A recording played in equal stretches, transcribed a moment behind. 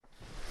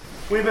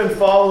We've been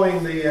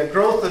following the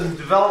growth and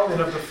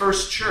development of the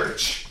first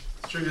church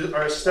through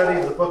our study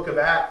of the book of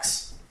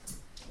Acts.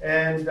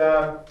 And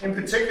in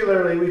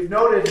particularly, we've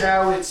noted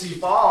how it's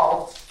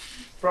evolved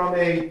from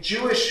a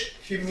Jewish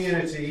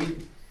community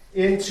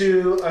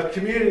into a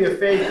community of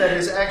faith that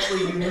is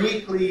actually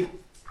uniquely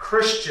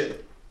Christian.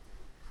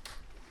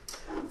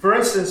 For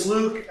instance,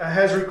 Luke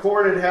has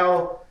recorded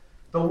how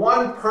the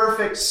one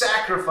perfect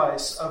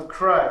sacrifice of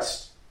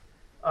Christ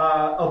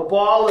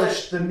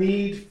abolished the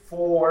need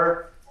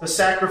for the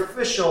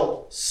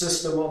sacrificial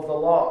system of the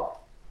law,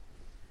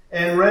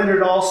 and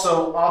rendered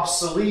also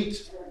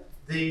obsolete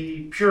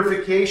the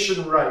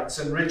purification rites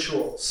and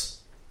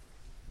rituals.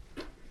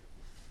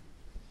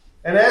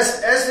 And as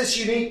this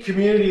unique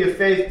community of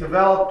faith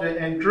developed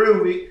and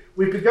grew,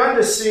 we've begun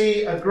to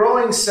see a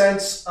growing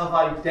sense of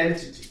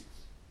identity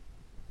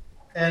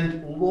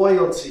and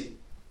loyalty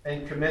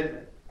and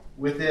commitment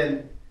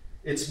within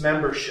its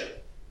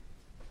membership.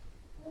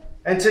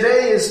 And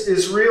today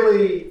is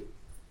really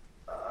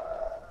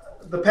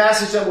the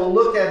passage that we'll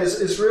look at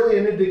is really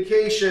an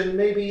indication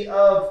maybe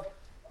of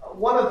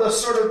one of the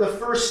sort of the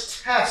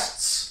first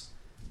tests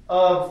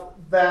of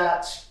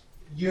that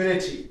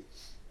unity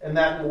and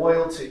that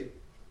loyalty,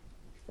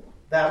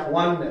 that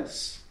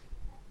oneness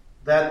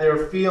that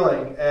they're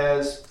feeling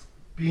as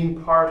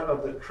being part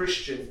of the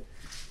Christian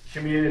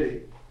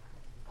community.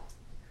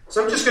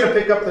 So I'm just going to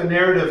pick up the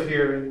narrative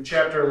here in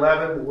chapter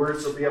 11. The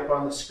words will be up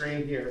on the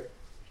screen here.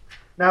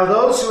 Now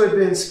those who had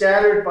been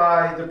scattered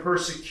by the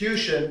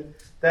persecution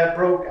that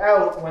broke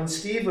out when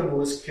Stephen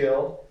was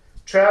killed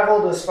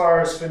traveled as far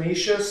as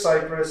Phoenicia,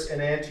 Cyprus,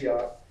 and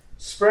Antioch,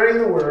 spreading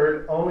the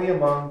word only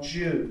among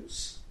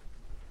Jews.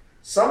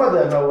 Some of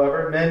them,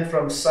 however, men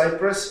from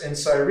Cyprus and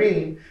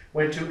Cyrene,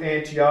 went to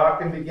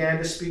Antioch and began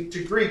to speak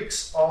to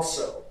Greeks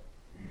also,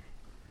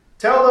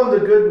 telling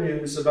the good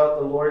news about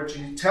the Lord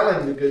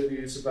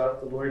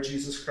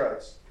Jesus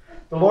Christ.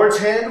 The Lord's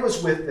hand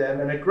was with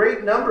them, and a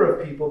great number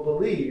of people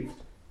believed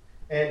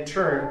and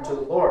turned to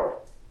the Lord.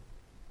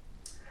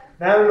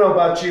 Now, I don't know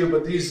about you,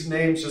 but these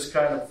names just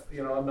kind of,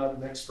 I'm not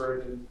an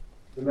expert in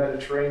the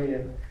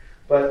Mediterranean,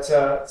 but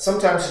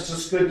sometimes it's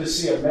just good to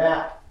see a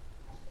map.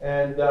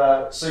 And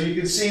so you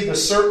can see the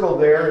circle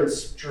there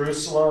is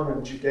Jerusalem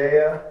and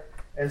Judea.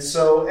 And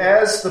so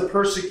as the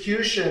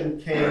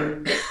persecution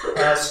came,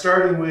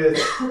 starting with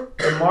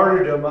the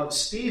martyrdom of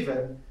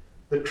Stephen,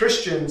 the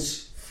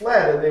Christians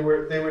fled and they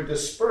were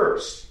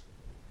dispersed.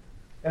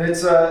 And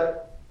it's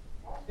a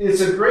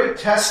great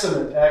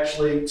testament,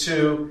 actually,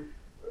 to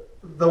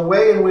the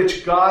way in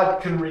which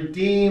God can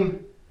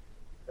redeem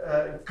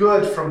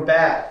good from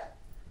bad.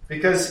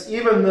 Because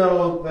even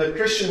though the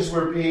Christians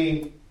were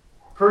being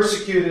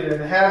persecuted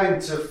and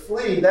having to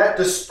flee, that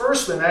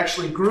disbursement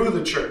actually grew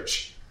the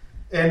church.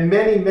 And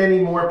many, many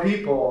more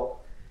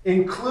people,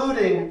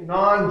 including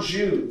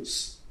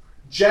non-Jews,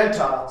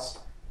 Gentiles,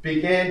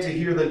 began to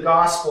hear the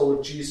gospel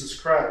of Jesus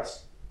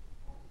Christ.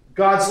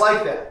 God's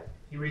like that.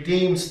 He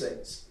redeems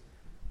things.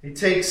 He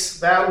takes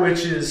that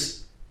which is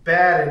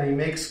bad and he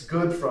makes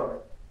good from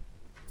it.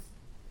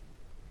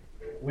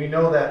 We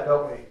know that,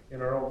 don't we,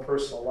 in our own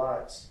personal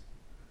lives.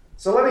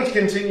 So let me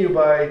continue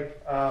by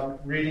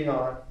reading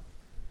on.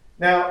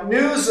 Now,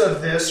 news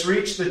of this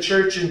reached the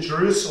church in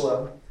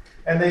Jerusalem,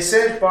 and they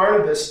sent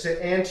Barnabas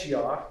to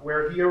Antioch,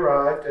 where he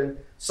arrived and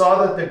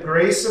saw that the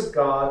grace of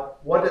God,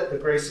 what the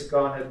grace of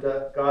God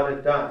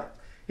had done.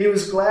 He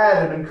was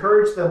glad and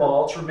encouraged them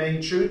all to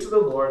remain true to the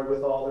Lord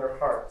with all their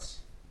hearts.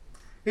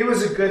 He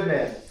was a good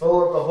man,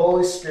 full of the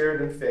Holy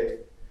Spirit and faith,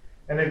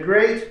 and a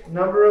great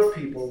number of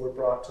people were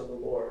brought to the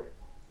Lord.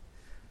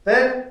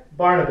 Then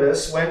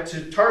Barnabas went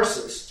to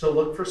Tarsus to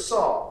look for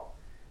Saul,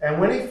 and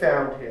when he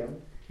found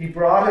him, he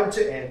brought him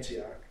to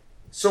Antioch.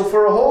 So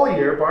for a whole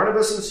year,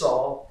 Barnabas and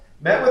Saul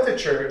met with the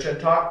church and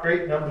taught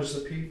great numbers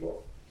of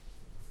people.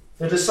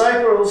 The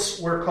disciples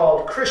were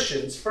called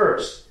Christians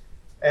first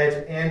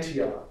at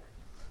Antioch.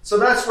 So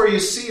that's where you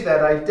see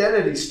that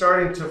identity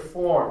starting to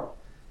form.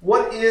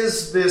 What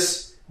is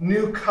this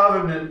new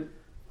covenant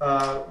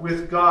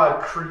with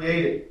God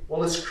creating?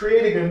 Well, it's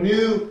creating a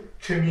new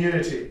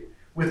community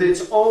with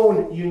its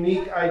own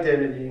unique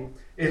identity,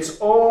 its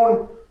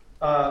own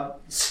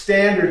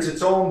standards,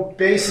 its own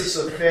basis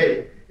of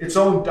faith, its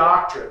own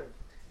doctrine.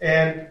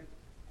 And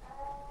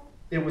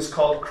it was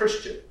called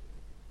Christian,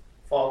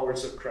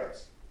 followers of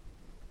Christ.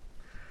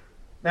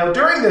 Now,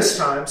 during this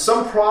time,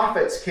 some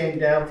prophets came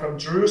down from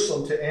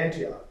Jerusalem to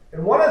Antioch,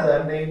 and one of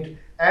them, named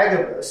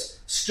Agabus,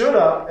 stood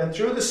up and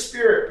through the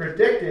Spirit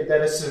predicted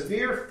that a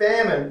severe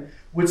famine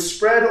would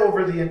spread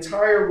over the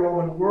entire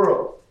Roman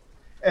world.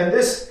 And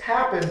this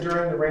happened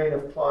during the reign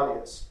of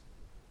Claudius.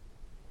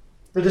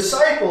 The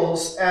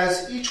disciples,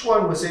 as each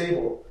one was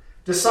able,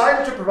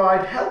 decided to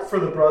provide help for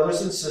the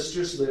brothers and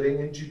sisters living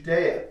in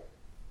Judea.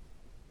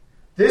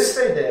 This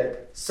they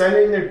did,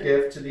 sending their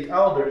gift to the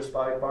elders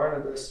by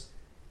Barnabas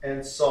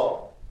and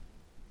Saul.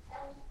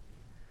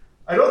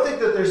 I don't think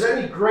that there's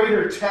any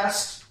greater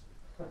test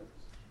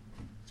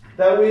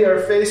that we are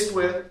faced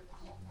with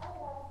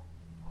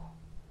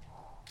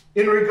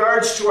in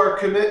regards to our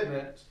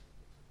commitment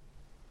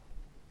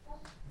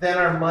than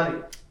our money.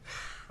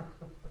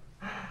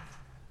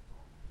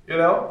 You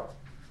know?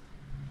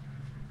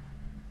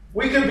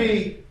 We can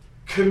be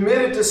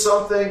committed to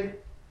something.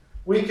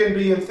 We can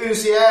be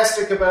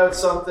enthusiastic about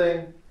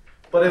something.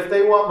 But if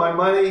they want my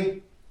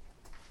money,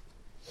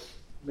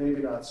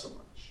 maybe not so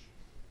much.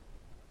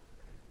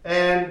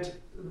 And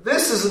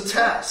this is a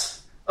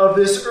test of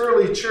this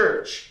early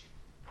church.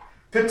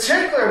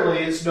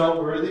 Particularly is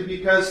noteworthy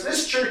because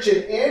this church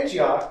in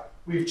Antioch,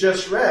 we've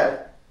just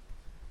read,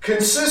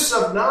 consists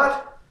of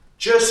not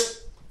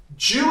just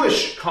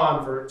Jewish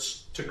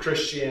converts to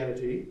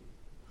Christianity,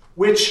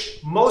 which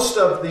most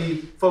of the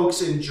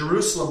folks in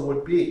Jerusalem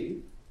would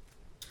be,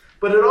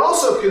 but it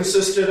also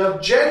consisted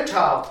of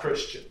Gentile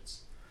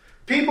Christians,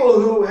 people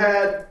who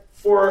had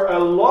for a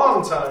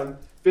long time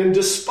been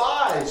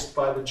despised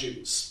by the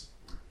Jews,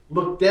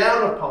 looked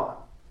down upon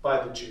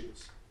by the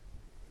Jews.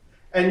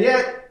 And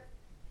yet,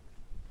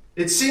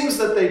 it seems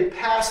that they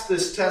passed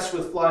this test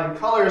with flying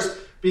colors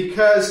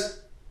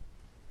because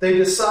they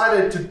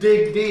decided to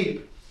dig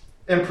deep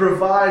and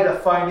provide a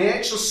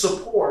financial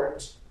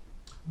support,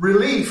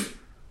 relief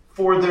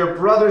for their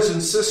brothers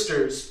and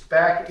sisters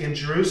back in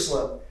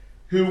Jerusalem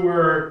who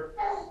were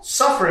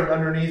suffering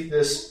underneath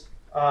this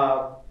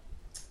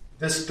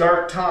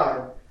dark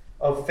time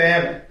of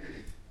famine.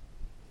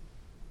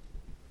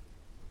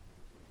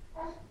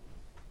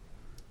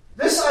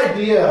 This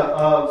idea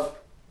of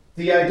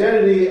the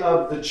identity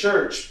of the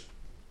church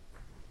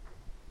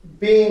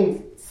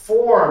being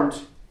formed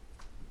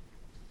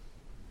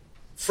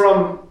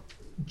from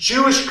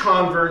Jewish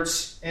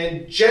converts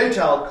and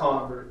Gentile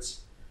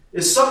converts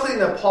is something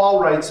that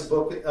Paul writes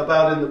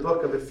about in the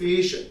book of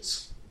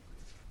Ephesians.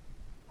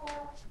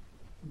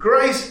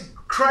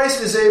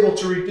 Christ is able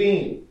to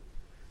redeem.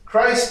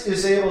 Christ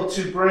is able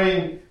to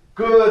bring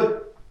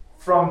good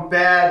from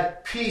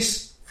bad,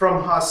 peace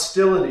from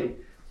hostility.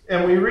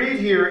 And we read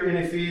here in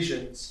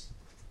Ephesians,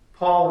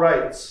 Paul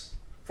writes,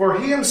 "For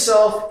he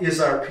himself is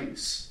our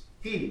peace."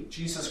 He,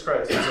 Jesus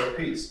Christ, is our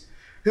peace.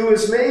 "Who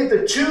has made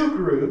the two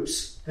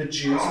groups, the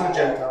Jews and the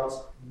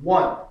Gentiles,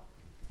 one,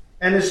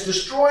 and has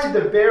destroyed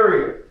the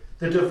barrier,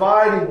 the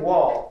dividing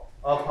wall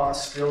of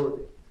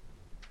hostility."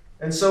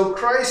 And so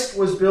Christ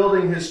was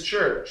building his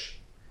church.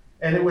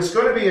 And it was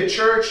going to be a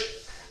church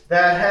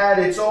that had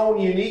its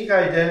own unique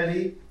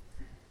identity.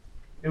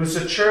 It was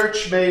a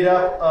church made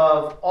up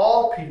of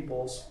all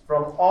peoples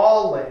from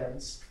all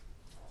lands.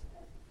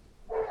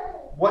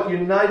 What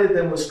united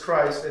them was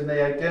Christ, and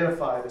they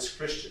identified as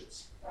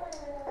Christians.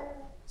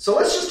 So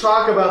let's just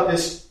talk about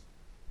this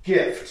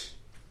gift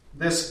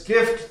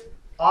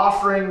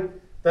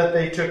offering that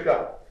they took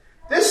up.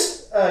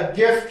 This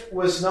gift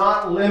was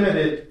not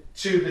limited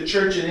to the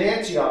church in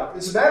Antioch.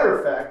 As a matter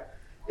of fact,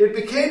 it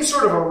became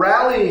sort of a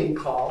rallying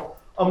call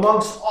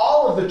amongst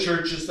all of the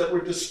churches that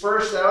were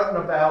dispersed out and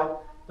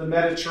about the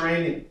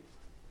Mediterranean.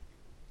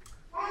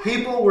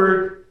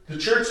 The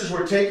churches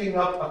were taking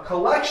up a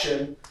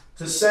collection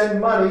to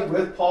send money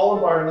with Paul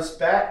and Barnabas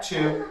back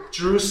to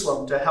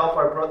Jerusalem to help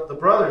the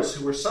brothers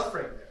who were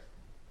suffering there.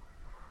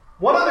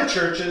 One of the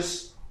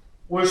churches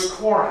was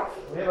Corinth.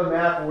 We have a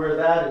map of where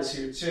that is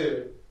here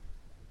too.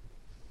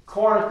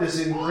 Corinth is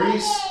in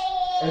Greece,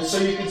 and so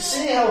you can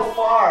see how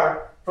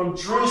far from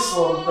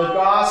Jerusalem the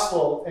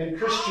gospel and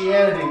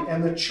Christianity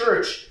and the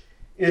church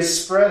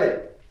is spreading.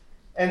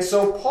 And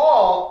so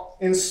Paul,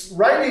 in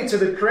writing to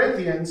the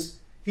Corinthians,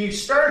 he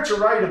started to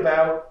write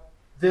about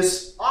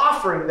this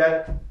offering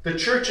that the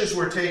churches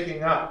were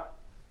taking up.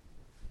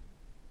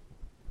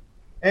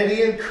 And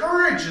he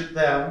encouraged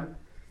them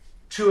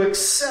to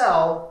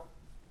excel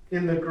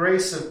in the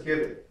grace of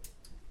giving.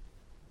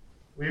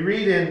 We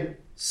read in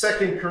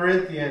 2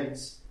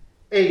 Corinthians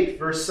 8,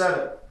 verse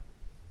 7.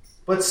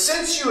 "But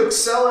since you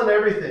excel in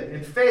everything,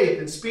 in faith,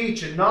 in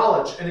speech, in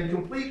knowledge, and in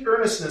complete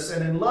earnestness,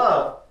 and in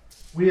love,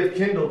 we have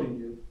kindled in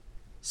you.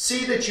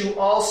 See that you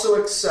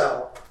also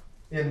excel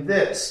in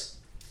this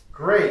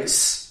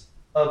grace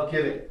of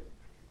giving."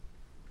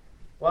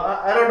 Well,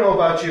 I don't know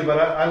about you, but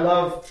I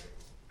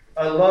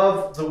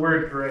love the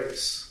word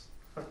grace.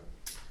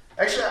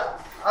 Actually,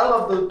 I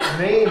love the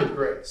name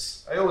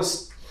Grace. I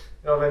always,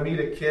 if I meet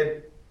a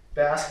kid,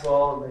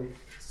 basketball, and they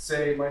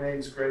say, "My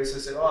name's Grace," I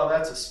say, "Oh,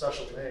 that's a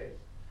special name."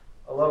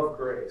 I love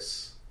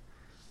grace.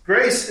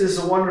 Grace is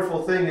a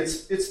wonderful thing.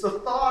 It's the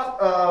thought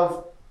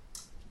of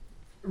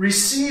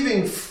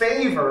receiving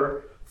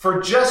favor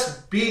for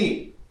just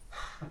being.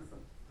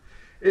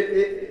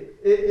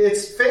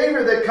 It's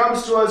favor that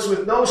comes to us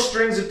with no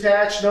strings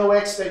attached, no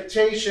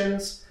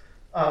expectations,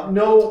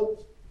 no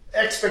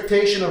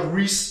expectation of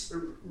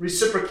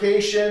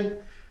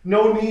reciprocation,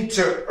 no need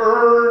to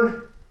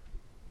earn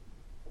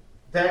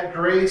that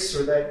grace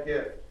or that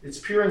gift. It's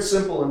pure and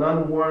simple, an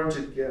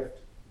unwarranted gift.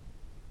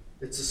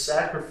 It's a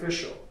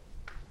sacrificial,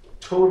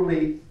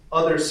 totally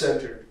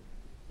other-centered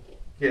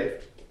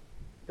gift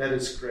that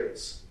is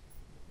grace.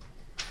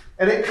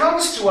 And it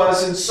comes to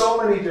us in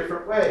so many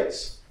different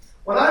ways.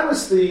 When I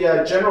was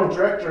the general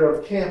director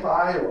of Camp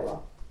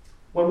Iowa,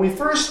 when we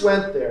first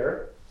went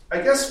there, I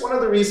guess one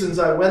of the reasons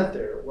I went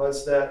there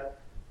was that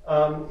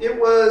it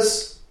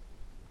was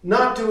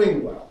not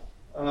doing well.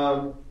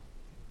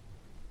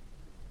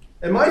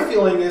 And my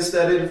feeling is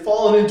that it had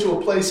fallen into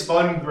a place of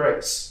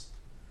ungrace.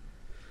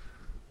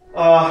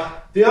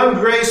 The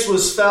ungrace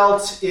was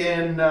felt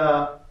in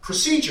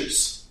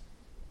procedures,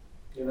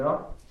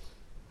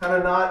 kind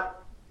of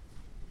not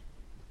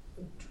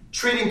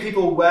treating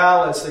people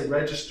well as they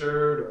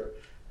registered,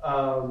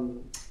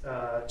 or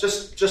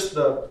just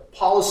the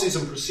policies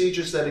and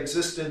procedures that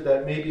existed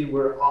that maybe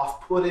were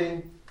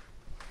off-putting.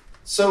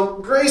 So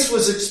grace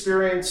was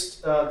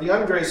experienced, the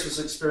ungrace was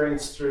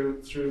experienced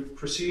through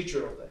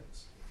procedural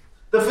things.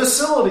 The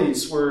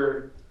facilities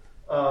were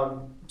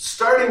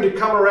starting to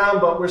come around,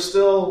 but were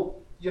still,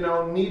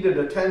 needed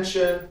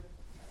attention.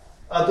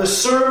 The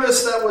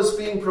service that was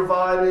being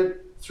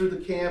provided through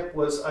the camp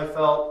was, I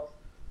felt,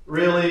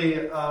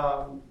 really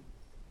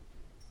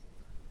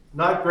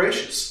not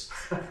gracious.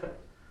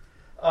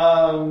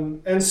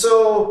 And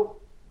so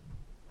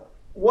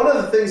one of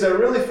the things I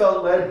really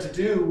felt led to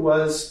do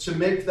was to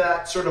make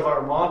that sort of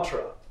our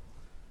mantra,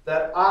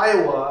 that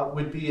Iowa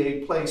would be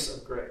a place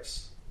of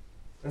grace.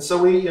 And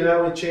so we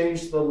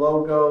changed the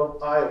logo,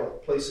 Iowa,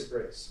 Place of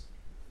Grace.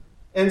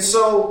 And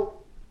so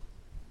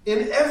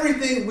in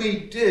everything we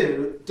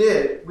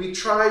did, we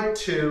tried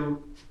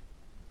to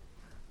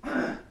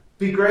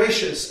be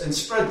gracious and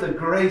spread the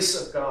grace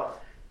of God.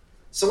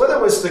 So whether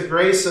it was the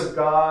grace of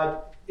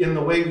God in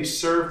the way we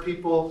serve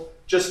people,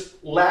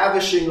 just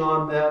lavishing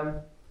on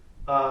them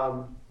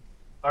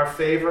our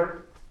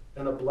favor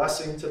and a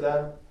blessing to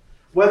them,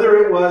 whether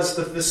it was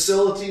the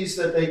facilities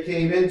that they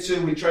came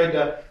into, we tried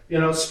to,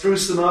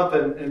 spruce them up,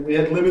 and we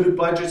had limited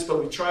budgets,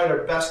 but we tried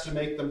our best to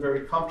make them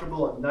very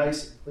comfortable and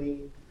nice and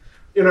clean.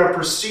 In our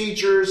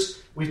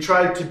procedures, we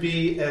tried to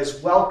be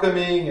as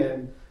welcoming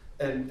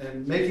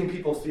and making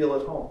people feel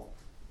at home.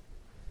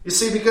 You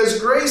see, because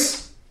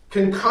grace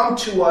can come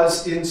to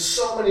us in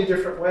so many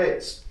different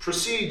ways.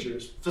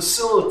 Procedures,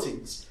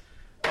 facilities.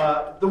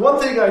 The one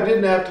thing I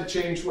didn't have to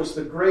change was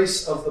the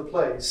grace of the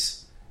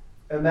place,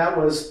 and that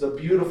was the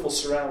beautiful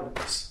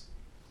surroundings.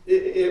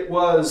 It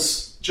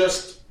was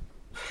just,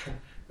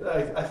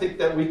 I think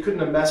that we couldn't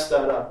have messed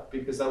that up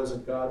because that was a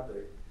God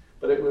thing.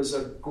 But it was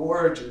a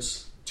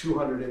gorgeous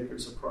 200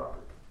 acres of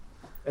property.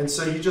 And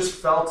so you just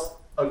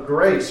felt a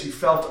grace, you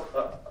felt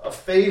a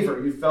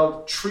favor, you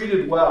felt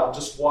treated well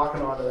just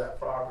walking onto that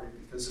property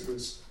because it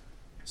was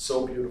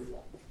so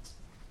beautiful.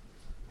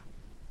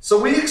 So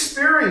we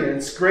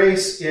experience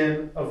grace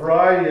in a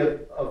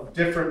variety of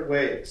different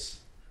ways.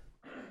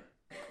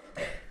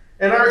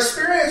 And our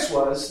experience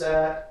was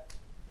that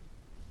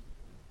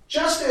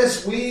just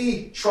as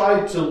we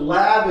tried to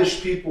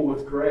lavish people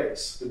with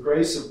grace, the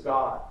grace of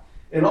God,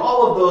 in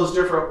all of those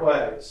different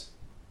ways,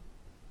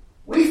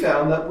 we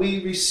found that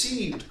we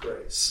received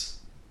grace.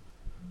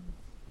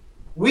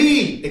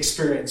 We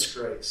experienced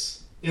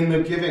grace in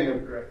the giving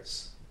of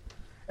grace.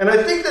 And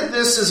I think that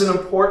this is an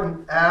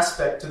important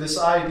aspect to this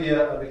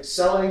idea of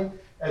excelling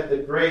at the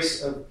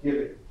grace of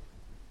giving,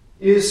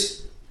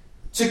 is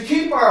to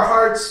keep our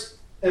hearts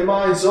and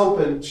minds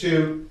open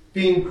to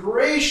being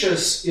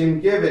gracious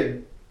in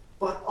giving,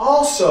 but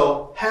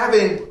also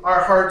having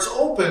our hearts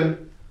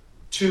open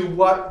to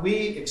what we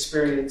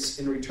experience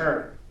in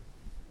return.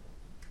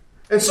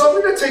 And so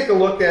we're going to take a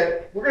look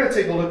at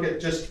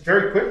just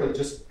very quickly,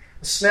 just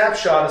a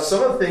snapshot of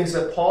some of the things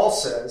that Paul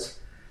says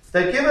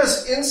that give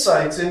us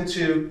insights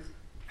into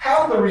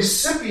how the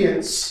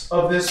recipients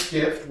of this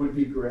gift would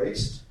be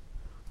graced,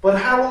 but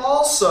how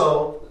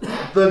also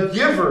the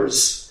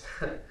givers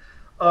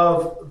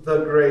of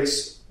the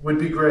grace would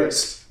be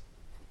graced,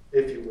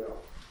 if you will.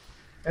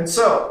 And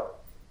so,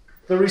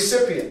 the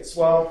recipients,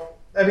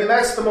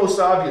 that's the most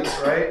obvious,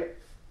 right?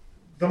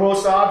 The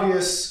most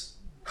obvious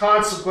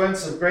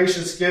consequence of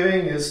gracious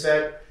giving is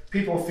that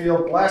people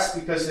feel blessed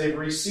because they've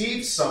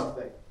received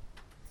something.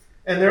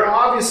 And they're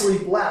obviously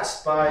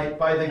blessed by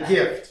the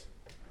gift,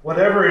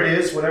 whatever it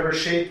is, whatever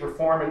shape or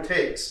form it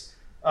takes.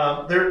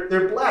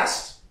 They're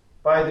blessed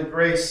by the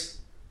grace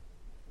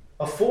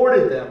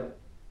afforded them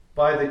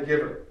by the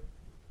giver.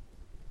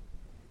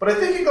 But I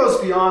think it goes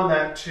beyond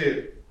that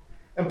too.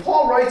 And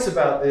Paul writes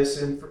about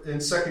this in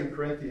 2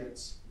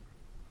 Corinthians.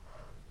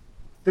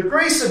 The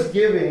grace of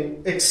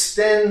giving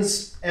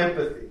extends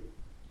empathy.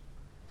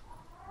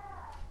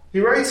 He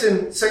writes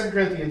in 2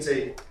 Corinthians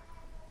 8,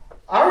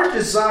 "Our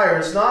desire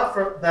is not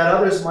that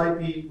others might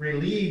be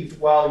relieved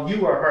while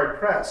you are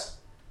hard-pressed,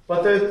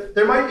 but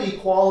there might be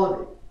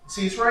equality."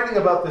 See, he's writing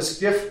about this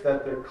gift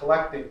that they're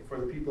collecting for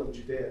the people of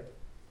Judea.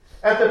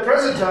 "At the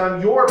present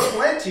time, your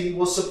plenty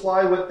will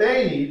supply what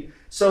they need,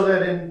 so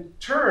that in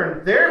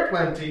turn, their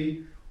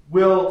plenty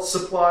will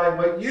supply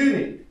what you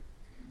need.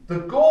 The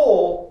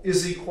goal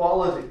is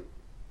equality."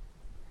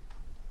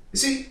 You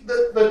see,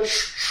 the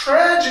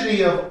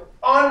tragedy of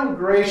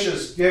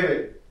ungracious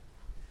giving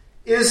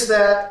is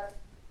that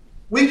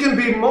we can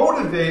be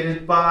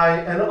motivated by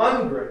an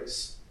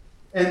ungrace,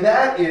 and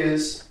that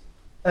is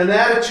an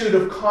attitude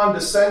of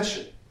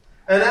condescension,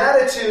 an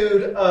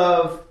attitude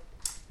of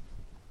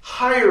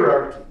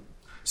hierarchy,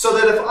 so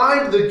that if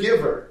I'm the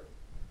giver,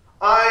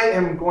 I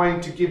am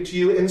going to give to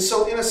you, and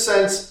so in a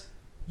sense,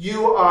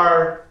 you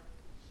are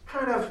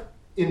kind of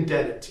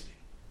indebted to me.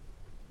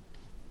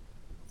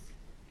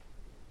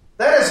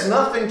 That has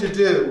nothing to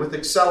do with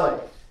excelling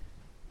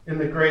in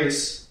the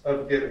grace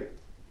of giving.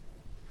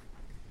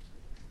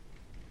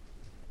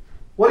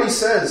 What he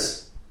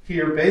says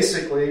here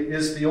basically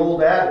is the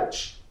old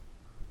adage.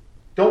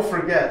 Don't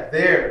forget,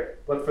 there,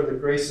 but for the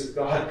grace of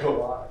God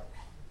go I.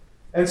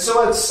 And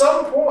so at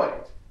some point,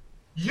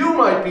 you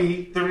might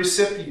be the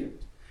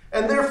recipient.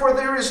 And therefore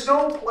there is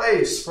no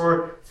place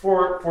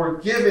for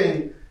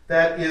giving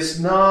that is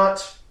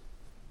not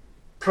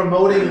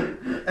promoting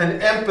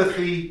an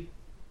empathy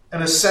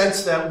and a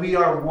sense that we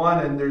are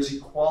one and there's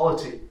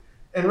equality.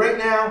 And right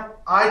now,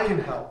 I can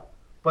help,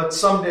 but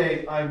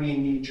someday I may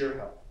need your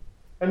help.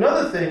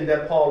 Another thing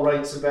that Paul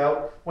writes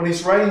about when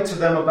he's writing to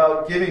them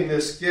about giving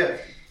this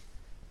gift,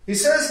 he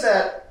says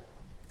that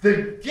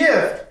the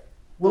gift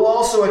will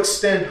also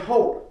extend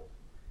hope.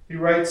 He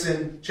writes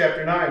in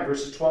chapter 9,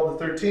 verses 12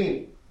 to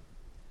 13.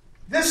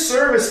 This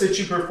service that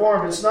you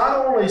perform is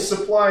not only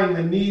supplying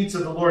the needs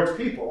of the Lord's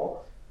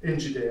people in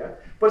Judea,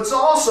 but it's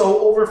also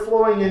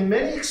overflowing in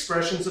many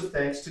expressions of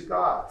thanks to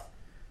God.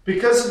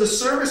 Because of the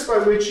service by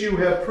which you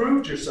have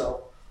proved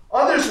yourself,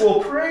 others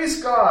will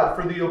praise God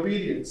for the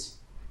obedience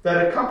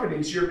that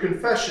accompanies your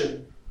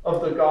confession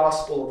of the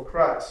gospel of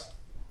Christ.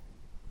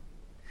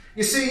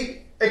 You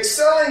see,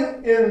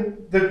 excelling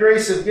in the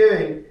grace of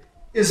giving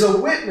is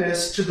a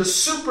witness to the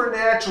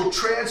supernatural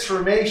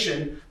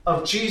transformation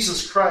of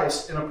Jesus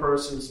Christ in a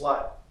person's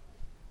life.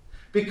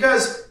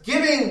 Because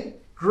giving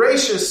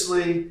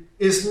graciously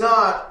is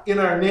not in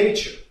our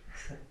nature.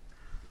 The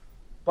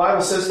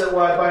Bible says that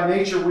by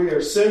nature we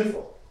are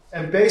sinful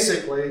and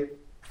basically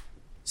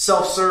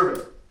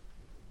self-serving.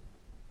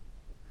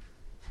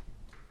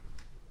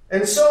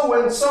 And so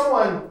when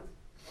someone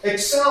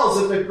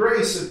excels in the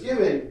grace of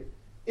giving,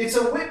 it's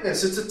a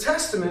witness, it's a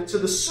testament to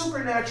the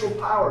supernatural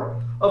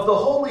power of the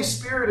Holy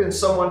Spirit in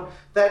someone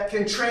that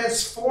can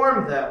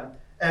transform them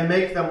and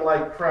make them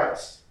like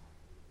Christ.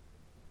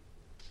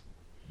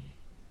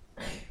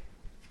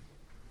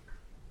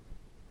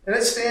 And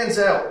it stands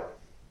out.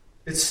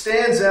 It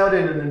stands out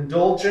in an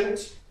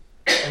indulgent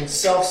and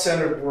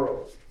self-centered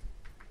world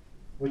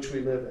which we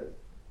live in.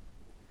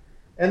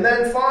 And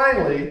then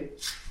finally,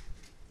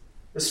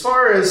 as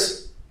far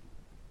as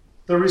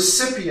the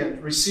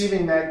recipient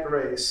receiving that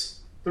grace,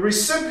 the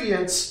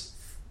recipient's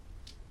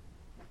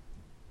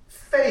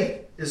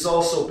faith is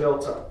also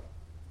built up.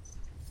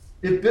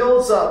 It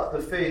builds up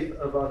the faith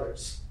of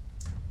others.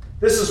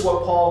 This is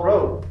what Paul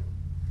wrote.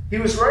 He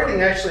was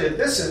writing actually at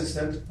this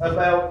instant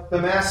about the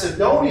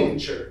Macedonian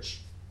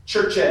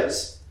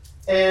churches,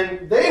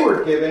 and they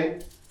were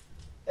giving,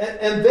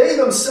 and they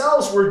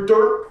themselves were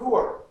dirt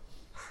poor.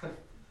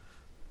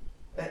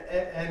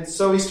 And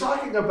so he's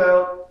talking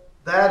about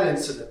that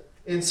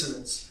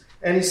incidents.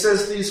 And he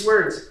says these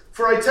words,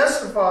 "For I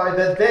testify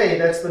that they,"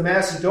 that's the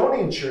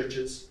Macedonian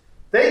churches,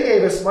 "they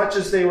gave as much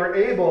as they were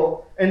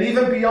able, and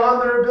even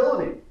beyond their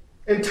ability.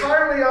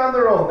 Entirely on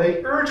their own,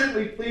 they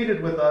urgently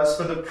pleaded with us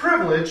for the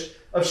privilege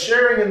of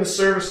sharing in the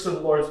service to the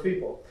Lord's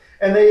people.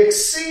 And they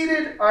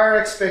exceeded our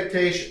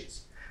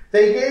expectations.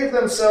 They gave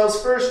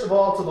themselves first of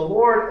all to the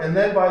Lord, and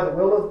then by the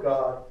will of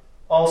God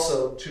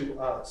also to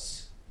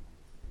us."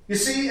 You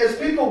see, as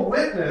people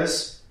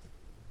witness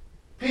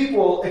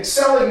people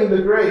excelling in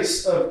the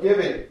grace of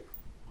giving,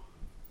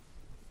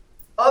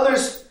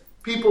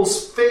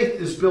 people's faith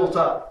is built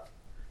up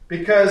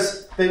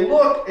because they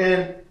look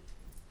and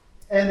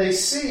they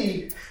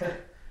see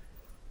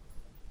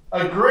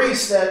a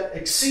grace that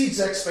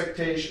exceeds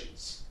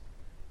expectations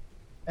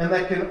and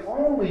that can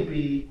only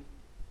be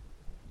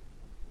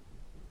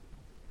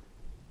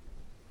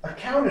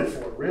accounted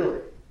for, really,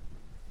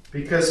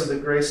 because of the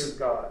grace of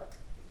God.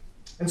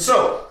 And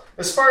so,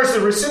 as far as the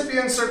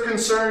recipients are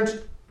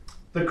concerned,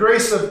 the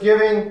grace of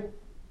giving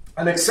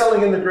and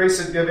excelling in the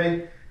grace of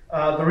giving,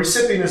 the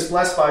recipient is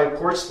blessed by, of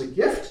course, the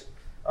gift,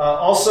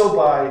 also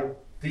by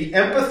the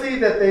empathy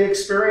that they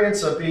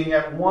experience of being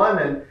at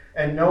one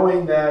and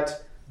knowing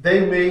that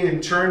they may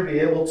in turn be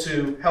able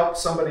to help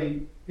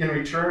somebody in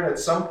return at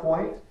some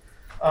point.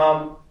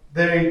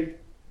 They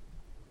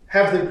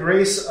have the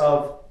grace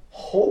of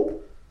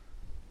hope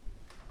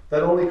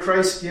that only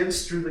Christ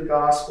gives through the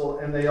gospel,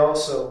 and they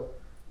also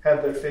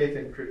have their faith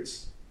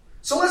increased.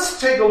 So let's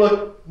take a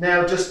look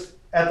now just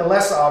at the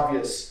less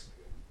obvious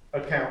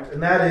account,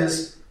 and that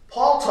is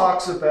Paul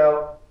talks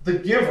about the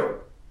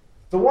giver,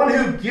 the one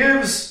who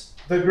gives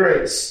the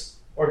grace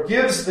or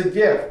gives the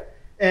gift,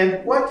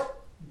 and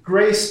what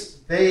grace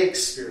they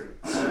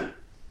experience.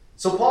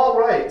 So Paul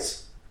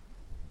writes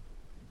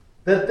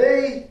that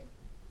they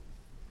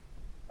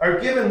are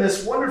given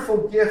this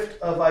wonderful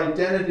gift of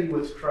identity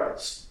with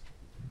Christ.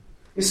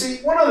 You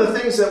see, one of the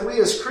things that we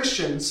as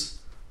Christians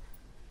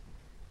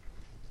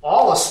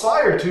all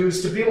aspire to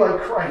is to be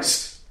like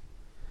Christ.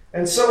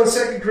 And so in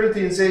 2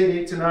 Corinthians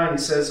 8:8-9, he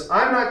says,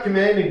 "I'm not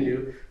commanding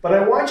you, but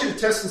I want you to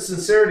test the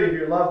sincerity of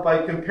your love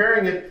by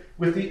comparing it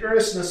with the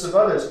earnestness of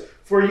others.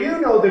 For you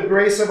know the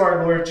grace of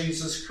our Lord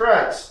Jesus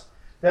Christ,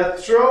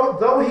 that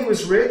though he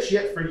was rich,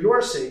 yet for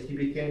your sake he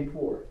became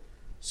poor,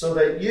 so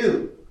that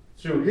you,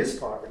 through his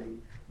poverty,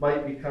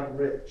 might become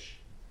rich.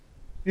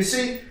 You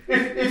see,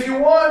 if you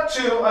want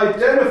to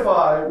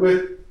identify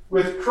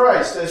with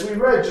Christ, as we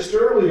read just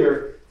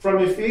earlier from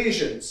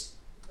Ephesians,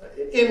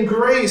 in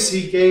grace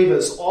he gave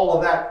us all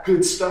of that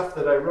good stuff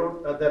that I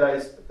wrote, that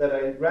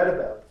I read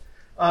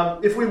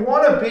about. If we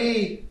want to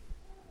be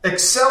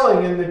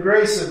excelling in the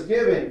grace of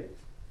giving,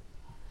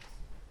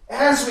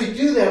 as we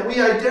do that,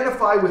 we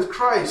identify with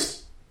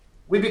Christ.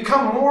 We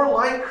become more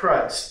like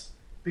Christ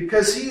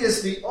because he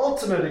is the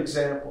ultimate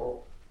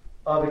example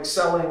of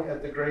excelling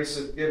at the grace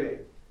of giving.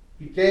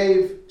 He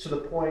gave to the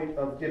point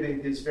of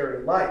giving his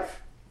very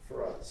life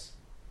for us.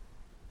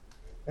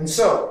 And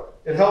so,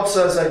 it helps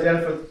us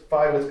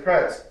identify with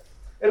Christ.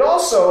 It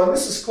also, and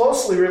this is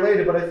closely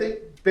related, but I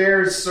think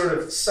bears sort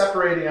of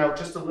separating out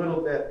just a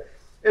little bit,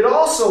 it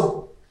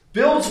also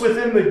builds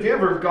within the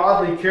giver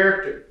godly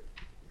character.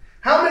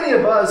 How many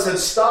of us have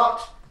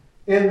stopped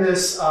in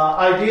this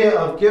idea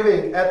of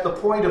giving at the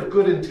point of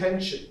good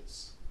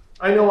intentions?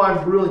 I know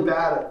I'm really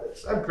bad at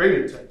this. I have great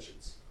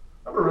intentions.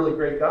 I'm a really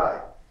great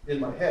guy in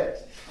my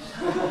head.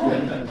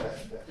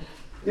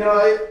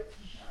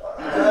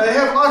 I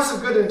have lots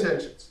of good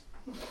intentions.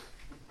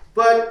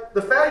 But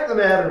the fact of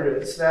the matter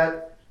is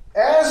that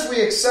as we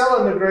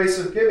excel in the grace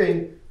of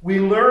giving, we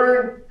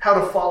learn how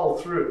to follow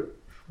through.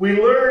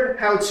 We learn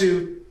how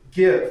to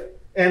give.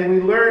 And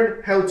we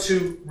learn how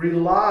to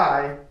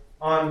rely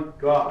on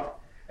God.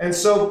 And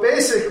so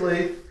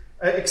basically,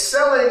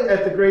 excelling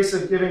at the grace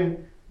of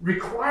giving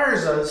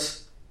requires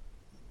us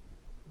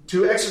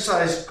to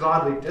exercise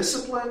godly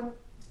discipline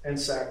and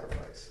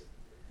sacrifice.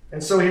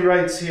 And so he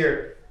writes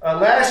here,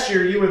 last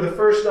year you were the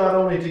first not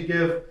only to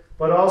give,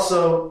 but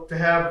also to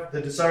have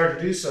the desire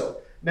to do so.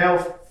 Now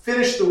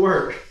finish the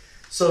work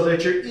so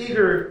that your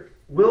eager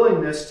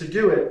willingness to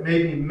do it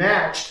may be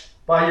matched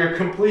by your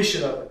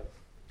completion of it.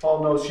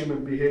 Paul knows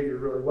human behavior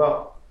really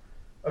well.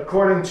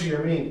 According to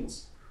your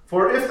means.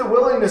 For if the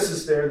willingness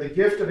is there, the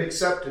gift of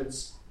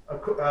acceptance,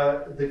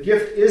 the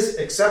gift is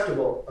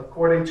acceptable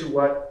according to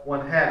what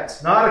one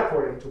has, not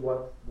according to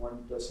what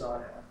one does not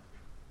have.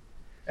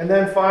 And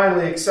then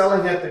finally,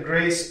 excelling at the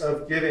grace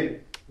of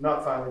giving,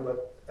 not finally,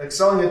 but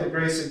excelling at the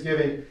grace of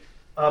giving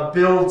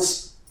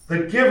builds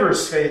the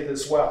giver's faith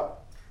as well.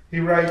 He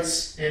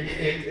writes in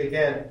 8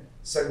 again,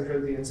 2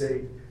 Corinthians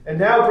 8. And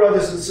now,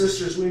 brothers and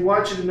sisters, we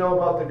want you to know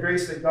about the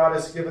grace that God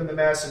has given the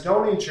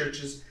Macedonian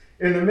churches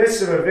in the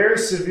midst of a very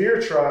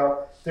severe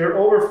trial, their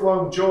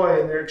overflowing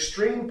joy and their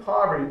extreme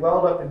poverty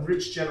welled up in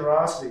rich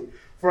generosity.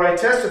 For I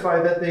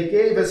testify that they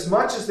gave as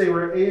much as they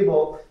were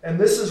able, and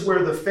this is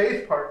where the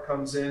faith part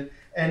comes in,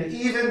 and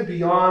even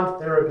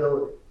beyond their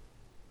ability.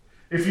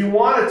 If you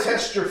want to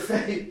test your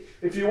faith,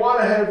 if you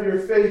want to have your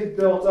faith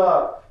built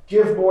up,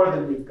 give more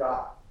than you've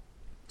got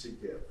to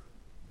give.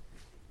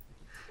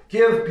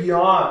 Give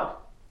beyond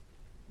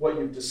what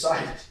you've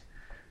decided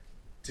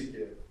to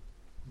give.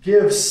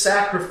 Give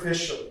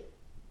sacrificially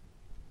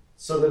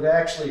so that it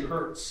actually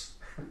hurts.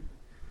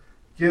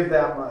 Give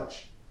that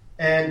much.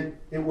 And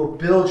it will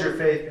build your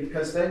faith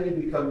because then you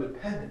become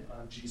dependent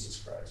on Jesus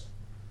Christ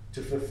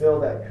to fulfill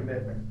that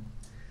commitment.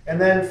 And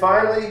then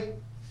finally,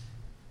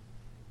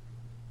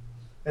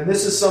 and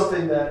this is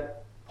something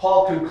that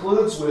Paul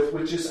concludes with,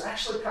 which is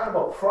actually kind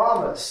of a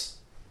promise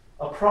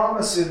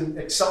in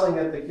excelling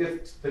at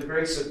the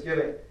grace of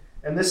giving.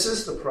 And this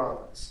is the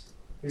promise.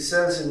 He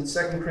says in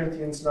 2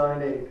 Corinthians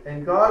 9:8,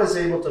 and God is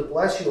able to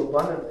bless you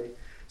abundantly,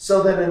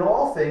 so that in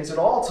all things, at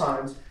all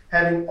times,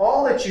 having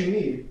all that you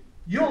need,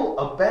 you'll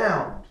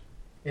abound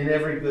in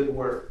every good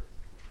work.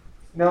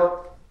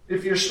 Now,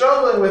 if you're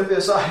struggling with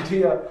this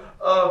idea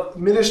of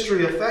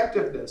ministry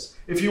effectiveness,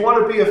 if you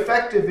want to be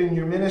effective in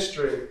your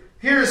ministry,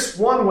 here's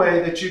one way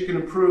that you can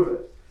improve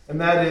it,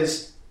 and that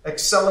is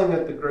excelling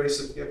at the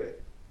grace of giving.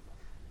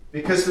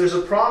 Because there's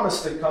a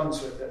promise that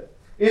comes with it.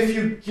 If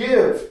you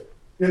give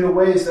in the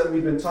ways that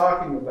we've been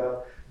talking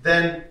about,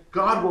 then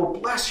God will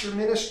bless your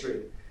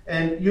ministry,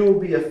 and you will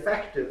be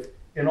effective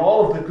in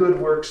all of the good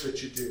works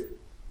that you do.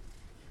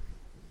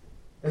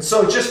 And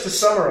so, just to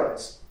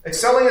summarize,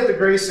 excelling at the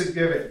grace of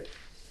giving.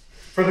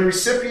 For the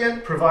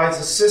recipient, provides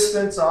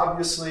assistance,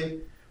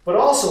 obviously, but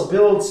also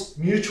builds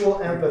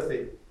mutual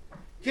empathy.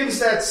 Gives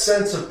that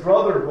sense of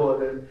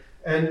brotherhood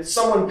and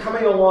someone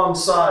coming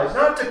alongside,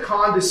 not to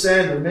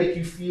condescend or make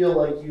you feel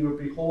like you are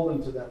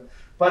beholden to them,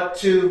 but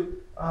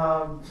to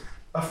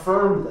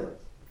affirm them.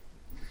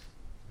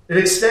 It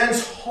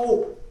extends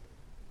hope,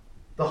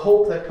 the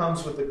hope that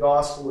comes with the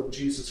gospel of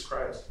Jesus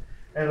Christ,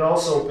 and it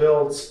also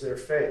builds their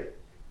faith.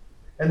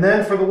 And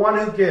then for the one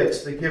who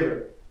gives, the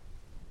giver,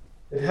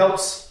 it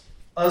helps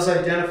us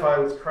identify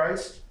with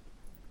Christ.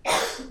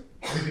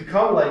 We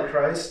become like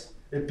Christ.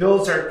 It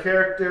builds our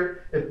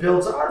character. It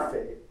builds our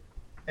faith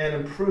and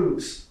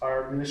improves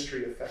our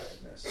ministry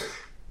effectiveness.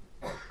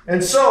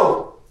 And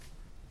so,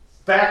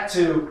 back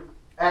to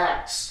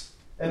Acts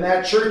and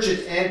that church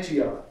at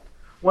Antioch.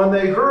 When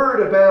they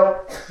heard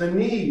about the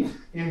need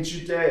in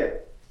Judea,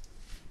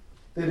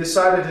 they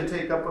decided to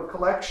take up a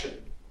collection.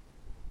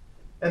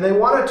 And they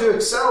wanted to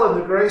excel in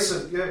the grace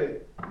of giving.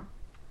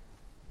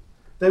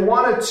 They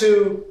wanted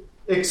to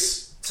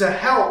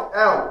help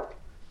out,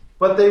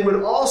 but they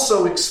would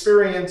also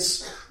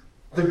experience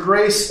the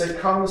grace that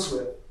comes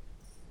with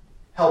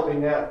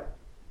helping out.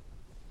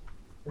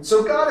 And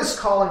so God is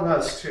calling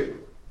us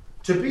to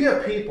be a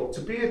people,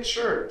 to be a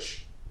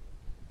church,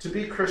 to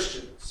be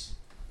Christians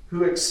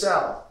who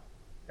excel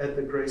at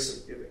the grace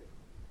of giving.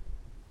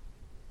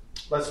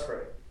 Let's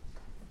pray.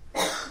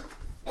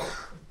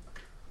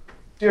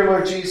 Dear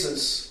Lord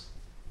Jesus,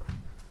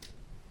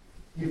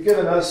 you've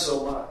given us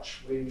so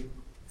much. We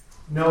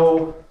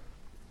know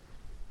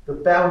the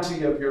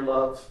bounty of your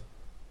love.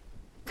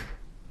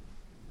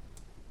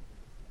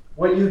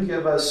 What you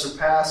give us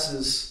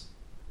surpasses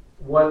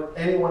what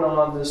anyone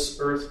on this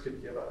earth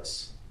could give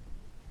us.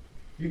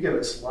 You give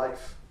us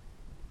life.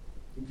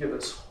 You give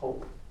us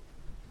hope.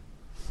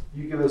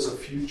 You give us a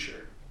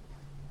future.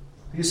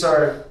 These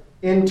are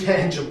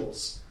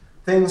intangibles,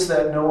 things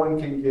that no one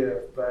can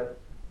give, but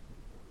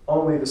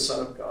only the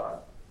Son of God.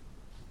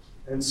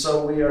 And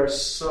so we are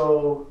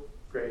so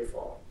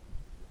grateful.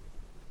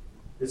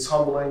 It's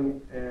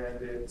humbling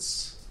and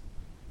it's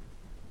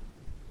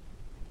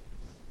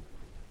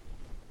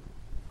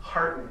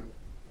heartening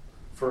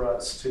for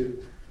us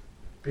to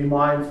be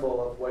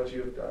mindful of what you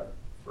have done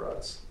for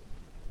us.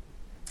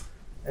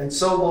 And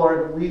so,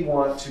 Lord, we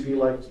want to be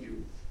like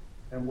you,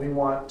 and we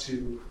want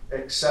to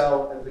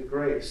excel at the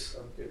grace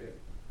of giving.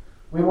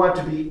 We want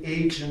to be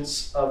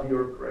agents of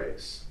your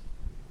grace.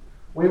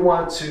 We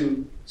want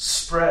to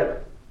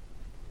spread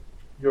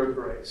your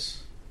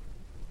grace.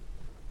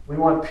 We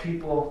want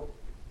people,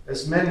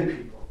 as many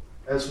people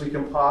as we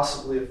can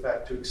possibly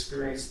affect, to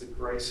experience the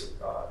grace of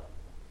God.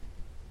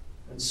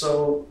 And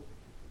so,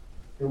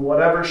 in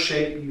whatever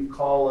shape you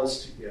call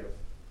us to give,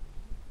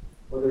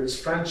 whether it's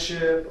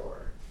friendship or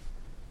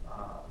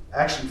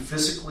actually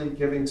physically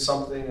giving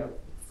something of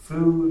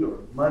food or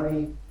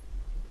money,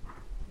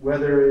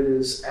 whether it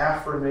is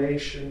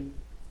affirmation,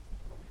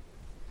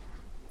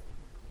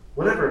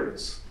 whatever it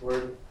is,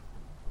 Lord,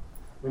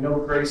 we know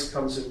grace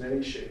comes in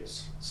many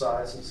shapes,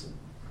 sizes, and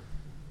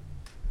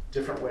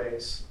different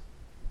ways.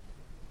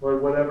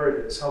 Lord, whatever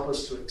it is, help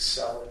us to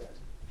excel in it.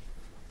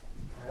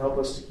 And help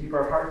us to keep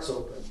our hearts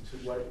open to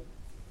what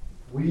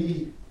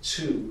we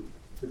too,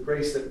 the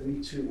grace that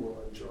we too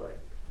will enjoy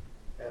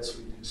as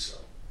we do so.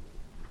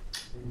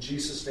 In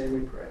Jesus' name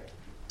we pray.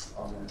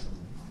 Amen.